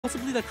also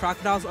believe that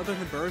crocodiles, other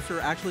than birds, are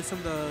actually some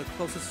of the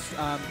closest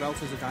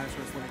relatives of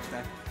dinosaurs living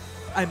today.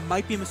 I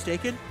might be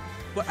mistaken,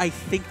 but I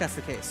think that's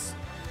the case.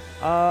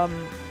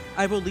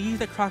 I believe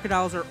that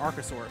crocodiles are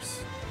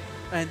archosaurs,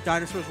 and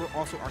dinosaurs were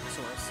also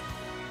archosaurs.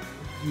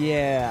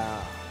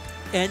 Yeah.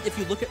 And if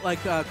you look at like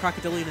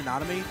crocodilian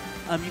anatomy,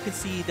 you can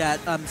see that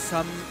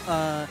some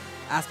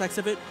aspects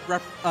of it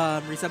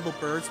resemble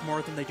birds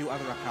more than they do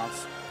other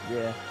reptiles.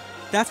 Yeah.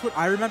 That's what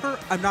I remember.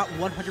 I'm not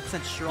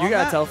 100% sure on that. You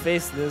gotta tell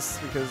Face this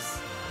because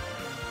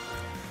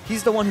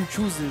he's the one who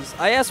chooses.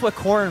 I asked what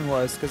corn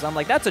was because I'm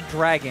like, that's a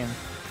dragon.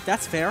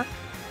 That's fair.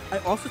 I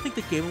also think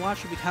that Game &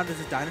 Watch should be counted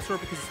as a dinosaur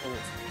because he's old.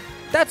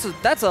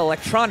 That's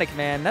electronic,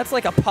 man. That's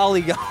like a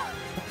polygon.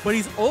 But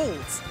he's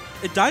old.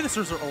 And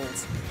dinosaurs are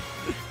old.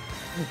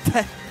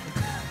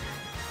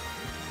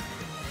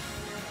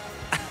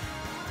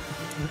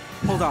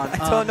 Hold on.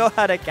 I don't know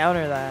how to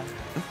counter that.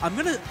 I'm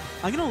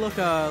gonna look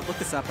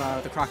this up,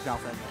 the crocodile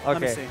thing. Okay.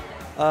 Let me see.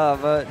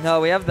 But no,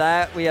 we have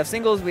that. We have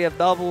singles. We have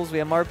doubles. We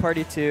have Mario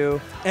Party 2.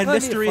 And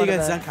Mystery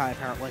against Zenkai,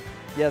 apparently.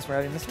 Yes, we're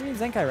having Mystery and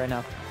Zenkai right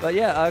now. But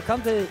yeah,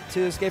 come to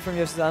Escape from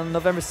Yoshi's on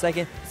November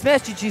 2nd.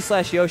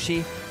 SmashGG/Yoshi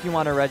if you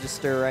want to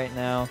register right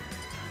now.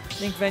 I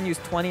think venue's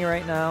 20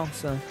 right now,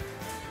 so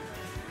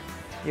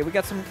yeah, we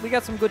got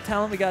some good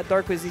talent. We got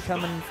Dark Wizzy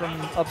coming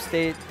from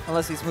upstate,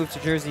 unless he's moved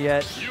to Jersey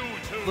yet.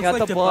 Looks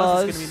like the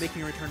Buzz is going to be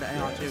making a return to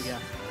AON too, yeah.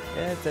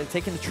 Yeah,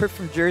 taking the trip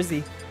from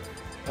Jersey,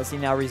 as he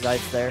now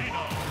resides there.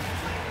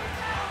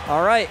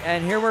 All right,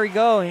 and here we're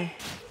going.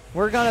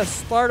 We're gonna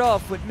start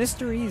off with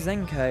Mystery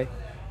Zenkai.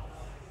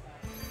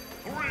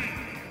 3,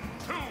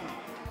 2,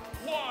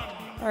 1.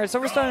 All right, so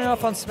we're starting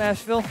off on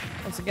Smashville.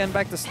 Once again,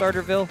 back to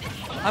Starterville.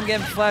 I'm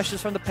getting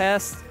flashes from the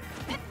past.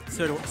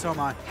 So am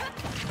I.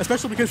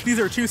 Especially because these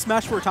are two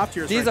Smash 4 top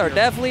tiers. These are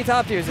definitely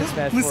top tiers in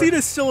Smash 4.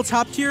 Lucina's still a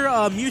top tier.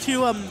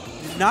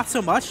 Mewtwo, not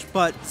so much,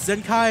 but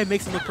Zenkai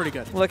makes him look pretty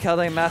good. Look how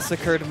they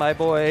massacred my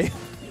boy.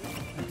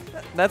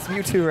 That's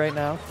Mewtwo right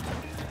now.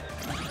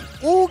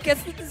 Ooh,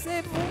 gets the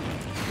disable.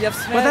 You have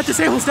Smash. But that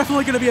disable's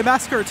definitely going to be a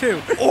massacre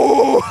too.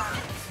 Ooh!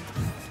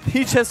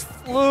 He just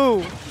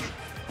flew.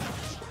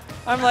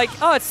 I'm like,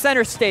 oh, it's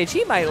center stage.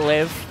 He might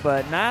live,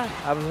 but nah,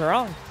 I was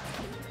wrong.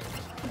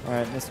 All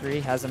right,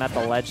 Mystery has him at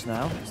the ledge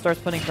now. Starts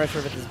putting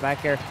pressure with his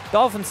back air.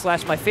 Dolphin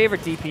Slash, my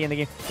favorite DP in the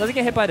game. Doesn't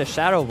get hit by the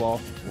Shadow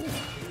Ball.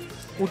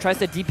 Ooh, tries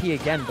to DP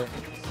again, but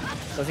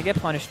doesn't get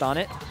punished on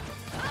it.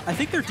 I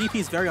think their DP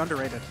is very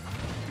underrated.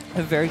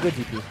 A very good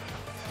DP.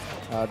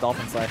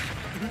 Dolphin Slash.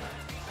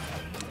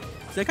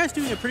 Zenkai's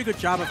doing a pretty good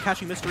job of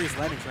catching Mystery's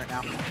landings right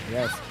now.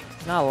 Yes.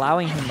 It's not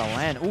allowing him to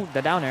land. Ooh,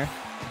 the down air.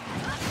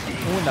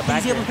 Ooh, in the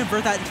back He's air. able to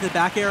convert that into the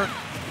back air,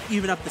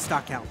 even up the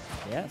stock count.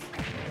 Yes.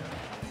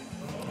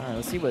 All right,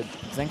 let's see what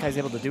Zenkai's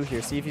able to do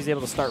here. See if he's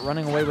able to start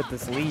running away with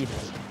this lead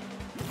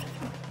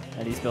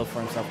that he's built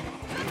for himself.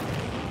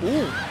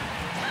 Ooh.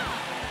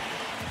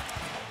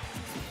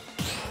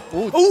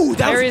 Ooh,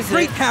 that was a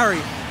great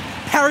parry.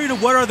 Parry to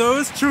what are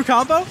those? True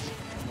combo?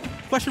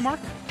 Question mark?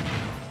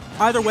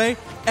 Either way,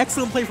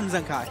 excellent play from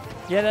Zenkai.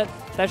 Yeah,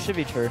 that should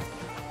be true.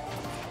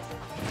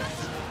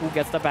 Ooh,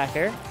 gets the back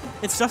air.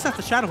 It's just at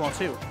the Shadow Ball,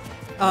 too.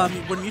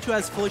 When Mewtwo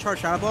has fully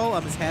charged Shadow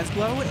Ball, his hands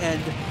glow,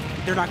 and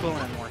they're not glowing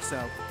anymore,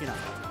 so, you know.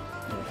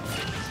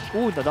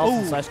 Ooh, the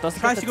Dolphin Slash doesn't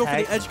tries get to the go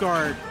tag. for the edge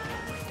guard,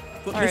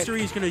 but All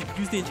Mystery is going to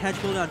use the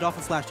intangibility on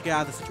Dolphin Slash to get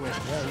out of the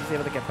situation. Yeah, he's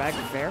able to get back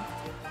fair.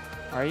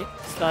 All right,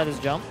 still at his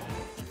jump.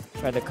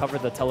 Tried to cover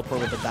the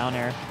teleport with the down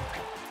air.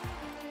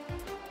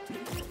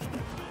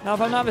 Now,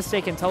 if I'm not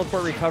mistaken,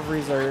 teleport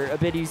recoveries are a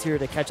bit easier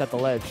to catch at the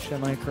ledge.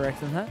 Am I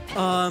correct in that?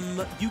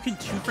 You can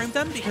two-frame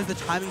them because the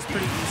timing's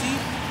pretty easy,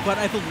 but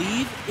I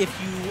believe if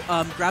you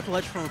grab the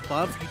ledge from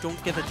above, you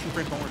don't get the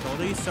two-frame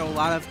vulnerability, so a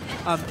lot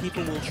of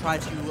people will try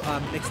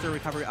to mix their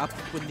recovery up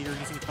when you're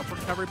using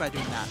teleport recovery by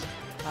doing that.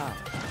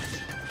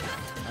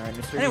 All right,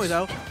 Mystery. Anyway,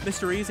 though,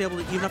 Mystery is able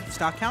to even up the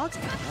stock count.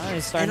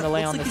 He's starting to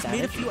lay on this he's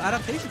made a few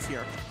adaptations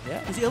here.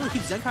 Yeah. He's able to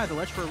keep Zenkai at the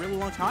ledge for a really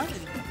long time,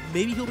 and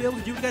maybe he'll be able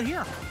to do it again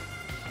here.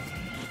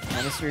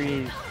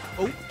 Mystery.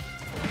 Oh.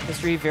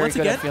 Mystery very Once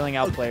good again, at feeling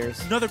out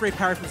players. Another great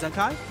parry from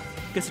Zenkai.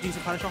 Gets a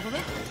decent punish off of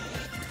it.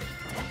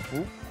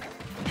 Ooh.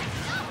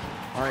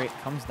 All right,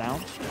 comes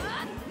down.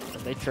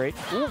 They trade.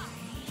 Ooh.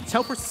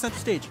 Teleports to center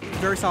stage.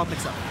 Very solid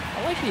mix-up.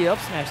 I like the up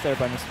smash there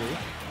by Mystery.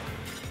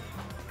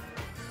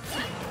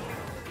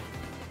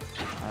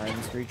 All right,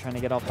 Mystery trying to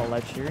get off the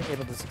ledge here.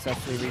 Able to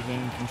successfully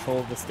regain control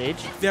of the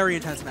stage. Very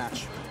intense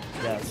match.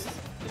 Yes.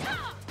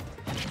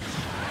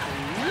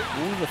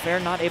 Ooh, the fair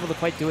not able to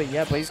quite do it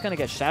yet, but he's going to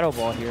get Shadow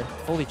Ball here.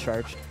 Fully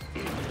charged.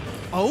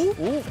 Oh?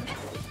 Ooh.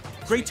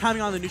 Great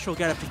timing on the neutral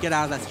getup to get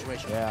out of that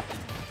situation. Yeah.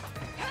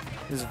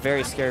 This is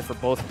very scary for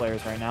both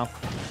players right now.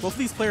 Both of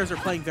these players are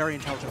playing very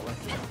intelligently.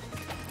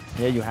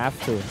 Yeah, you have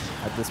to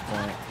at this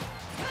point.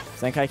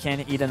 Zenkai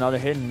can't eat another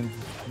hit, and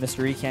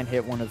Mystery can't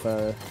hit one of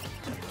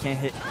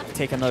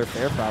take another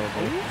fair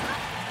probably.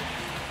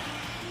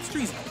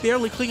 Mystery's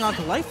barely clinging on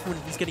to life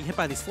when he's getting hit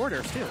by these forward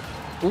airs too.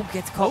 Ooh,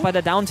 gets caught by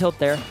the down tilt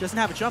there. Doesn't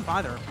have a jump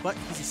either, but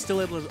he's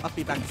still able to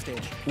upbeat back the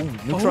stage. Ooh,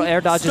 neutral air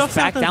dodges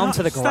back down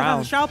to the ground. Stuck on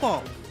the Shadow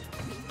Ball.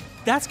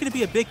 that's going to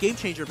be a big game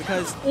changer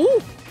because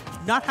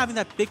not having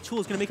that big tool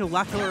is going to make it a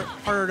lot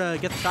harder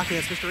to get the stock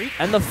against Mr. E.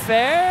 And the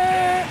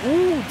fair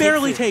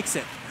Barely takes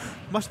it.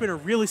 Must have been a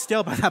really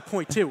stale by that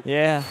point, too.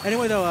 Yeah.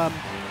 Anyway, though,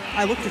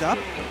 I looked it up.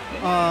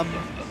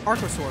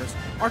 Archosaurs.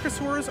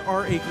 Archosaurs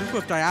are a group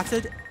of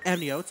diapsid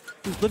amniotes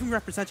whose living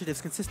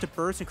representatives consist of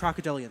birds and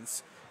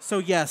crocodilians. So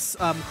yes,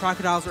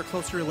 crocodiles are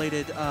closely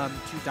related to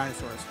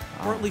dinosaurs,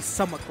 or at least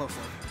somewhat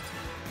closely.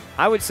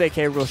 I would say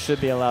K. Rool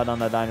should be allowed on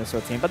the dinosaur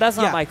team, but that's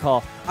not my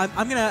call. I'm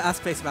going to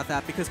ask Face about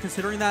that, because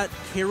considering that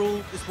K.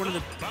 Rool is one of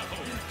the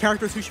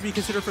characters who should be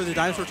considered for the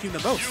dinosaur team the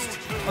most,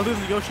 other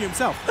than Yoshi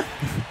himself.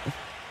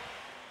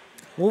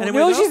 Well, anyway,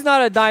 Yoshi's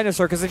not a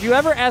dinosaur, because if you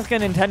ever ask a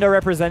Nintendo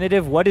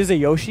representative what is a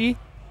Yoshi,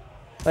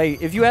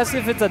 like if you ask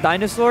if it's a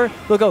dinosaur,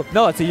 they'll go,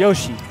 no, it's a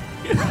Yoshi.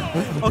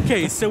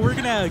 Okay, so we're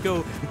going to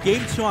go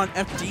Game 2 on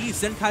FD,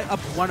 Zenkai up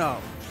 1-0.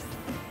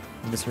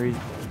 Mystery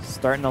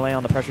starting to lay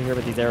on the pressure here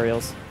with these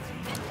aerials.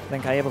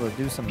 Zenkai able to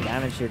do some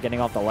damage here, getting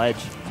off the ledge.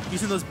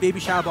 Using those baby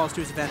shadow balls to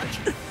his advantage.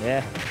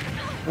 Yeah.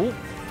 Ooh.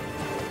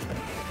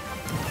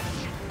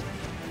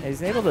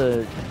 He's able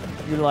to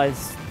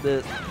utilize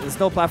the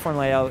snow platform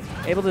layout,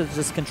 able to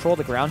just control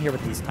the ground here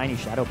with these tiny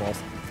shadow balls.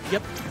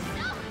 Yep.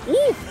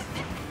 Ooh!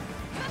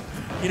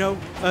 You know,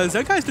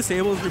 Zenkai's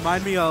disables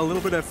remind me a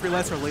little bit of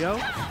Freelancer Leo.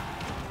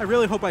 I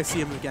really hope I see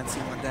him again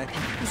soon one day.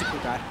 He's a cool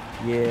guy.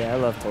 Yeah, I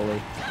love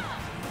Toli.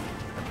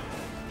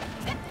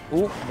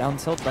 Ooh, down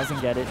tilt,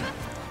 doesn't get it.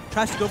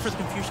 Tries to go for the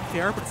confusion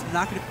fair, but it's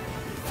not going to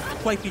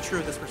quite be true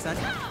at this percent.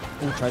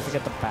 Ooh, tries to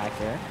get the back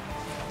air.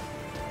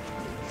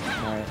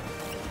 All right.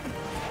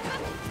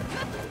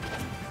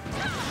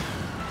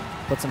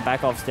 Puts him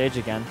back off stage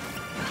again.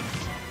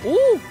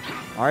 Ooh!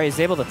 All right, he's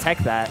able to tech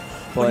that,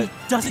 but he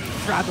doesn't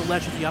grab the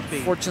ledge with the up B.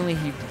 Fortunately,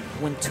 he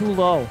went too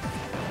low.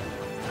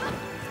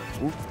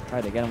 Ooh,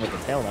 tried to get him with the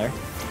tail there.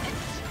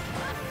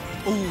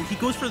 Ooh, he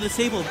goes for the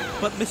disable,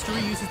 but Mystery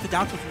uses the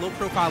down with low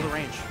profile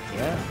range.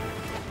 Yeah.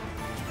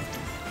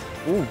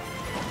 Ooh.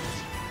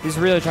 He's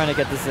really trying to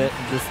get this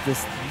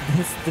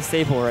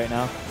disable right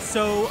now.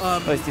 So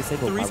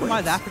the reason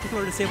why that works.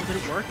 particular disable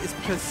didn't work is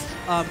because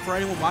for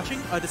anyone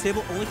watching, a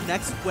disable only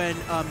connects when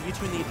you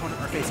two and the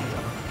opponent are facing each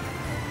other.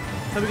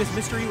 So because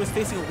Mystery was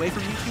facing away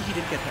from you two, he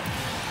didn't get hit.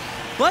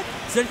 But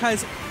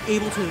Zenkai's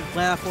able to land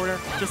that forward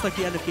just like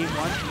the end of game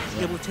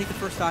 1, able to take the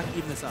first stock,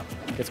 even this up.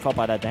 Gets caught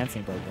by that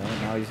dancing bird, though,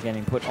 and now he's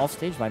getting put off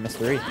stage by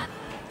Mystery.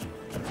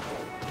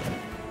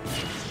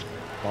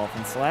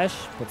 Dolphin slash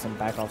puts him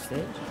back off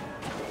stage.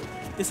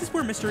 This is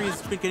where Mystery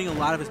has been getting a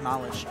lot of his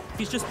mileage.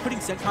 He's just putting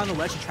Zenkai on the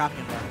ledge and trapping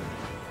him there.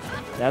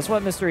 That's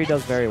what Mystery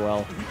does very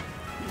well.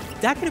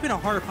 That could have been a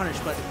harder punish,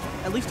 but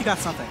at least he got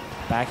something.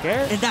 Back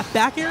air? And that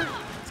back air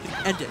is going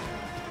to end it.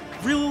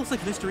 Really looks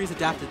like Mystery's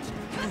adapted,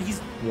 and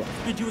he's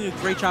been doing a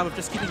great job of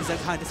just keeping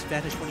Zenkai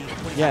disadvantaged when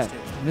he has to.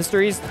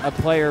 Mystery's a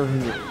player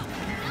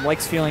who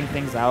likes feeling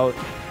things out.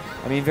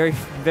 I mean,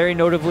 very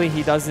notably,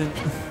 he doesn't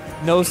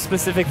know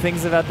specific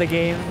things about the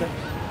game.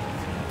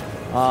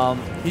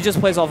 He just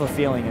plays off a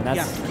feeling, and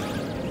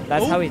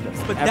that's how he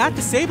does. But that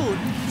disable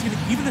is going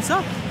to even this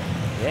up.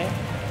 Yeah.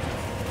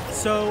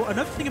 So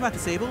another thing about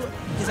disable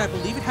is I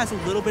believe it has a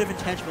little bit of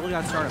intangibility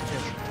on startup too.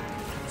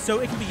 So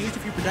it can be used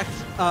if you predict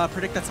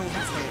that someone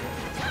can stay.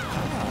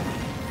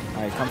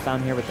 All right, comes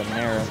down here with the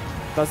Nair.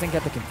 Doesn't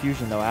get the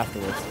confusion though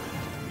afterwards.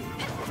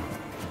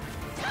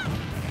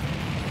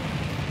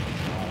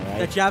 All right.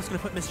 That jab's going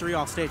to put Mystery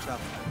off stage though.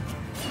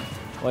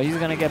 Well, he's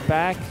going to get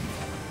back.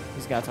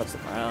 He's got to touch the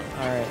ground.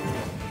 All right.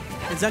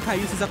 And Zenkai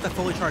uses up that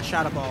fully charged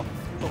Shadow Ball,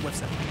 but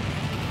whiffs it.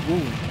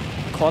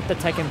 Ooh. Caught the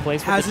tech in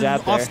place with Has the jab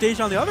him there. off stage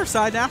on the other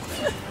side now.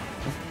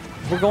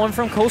 We're going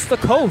from coast to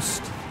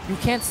coast. You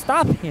can't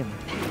stop him.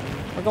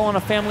 We're going on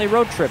a family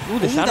road trip. Ooh,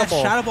 the Shadow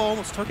Ball. That Shadow Ball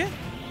almost took it.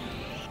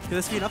 Could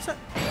this be an upset?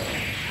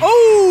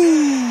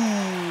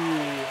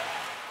 Oh!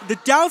 The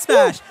down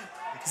smash.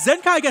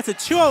 Zenkai gets a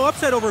 2-0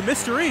 upset over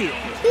Mystery.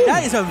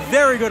 That is a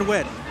very good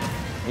win.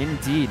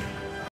 Indeed.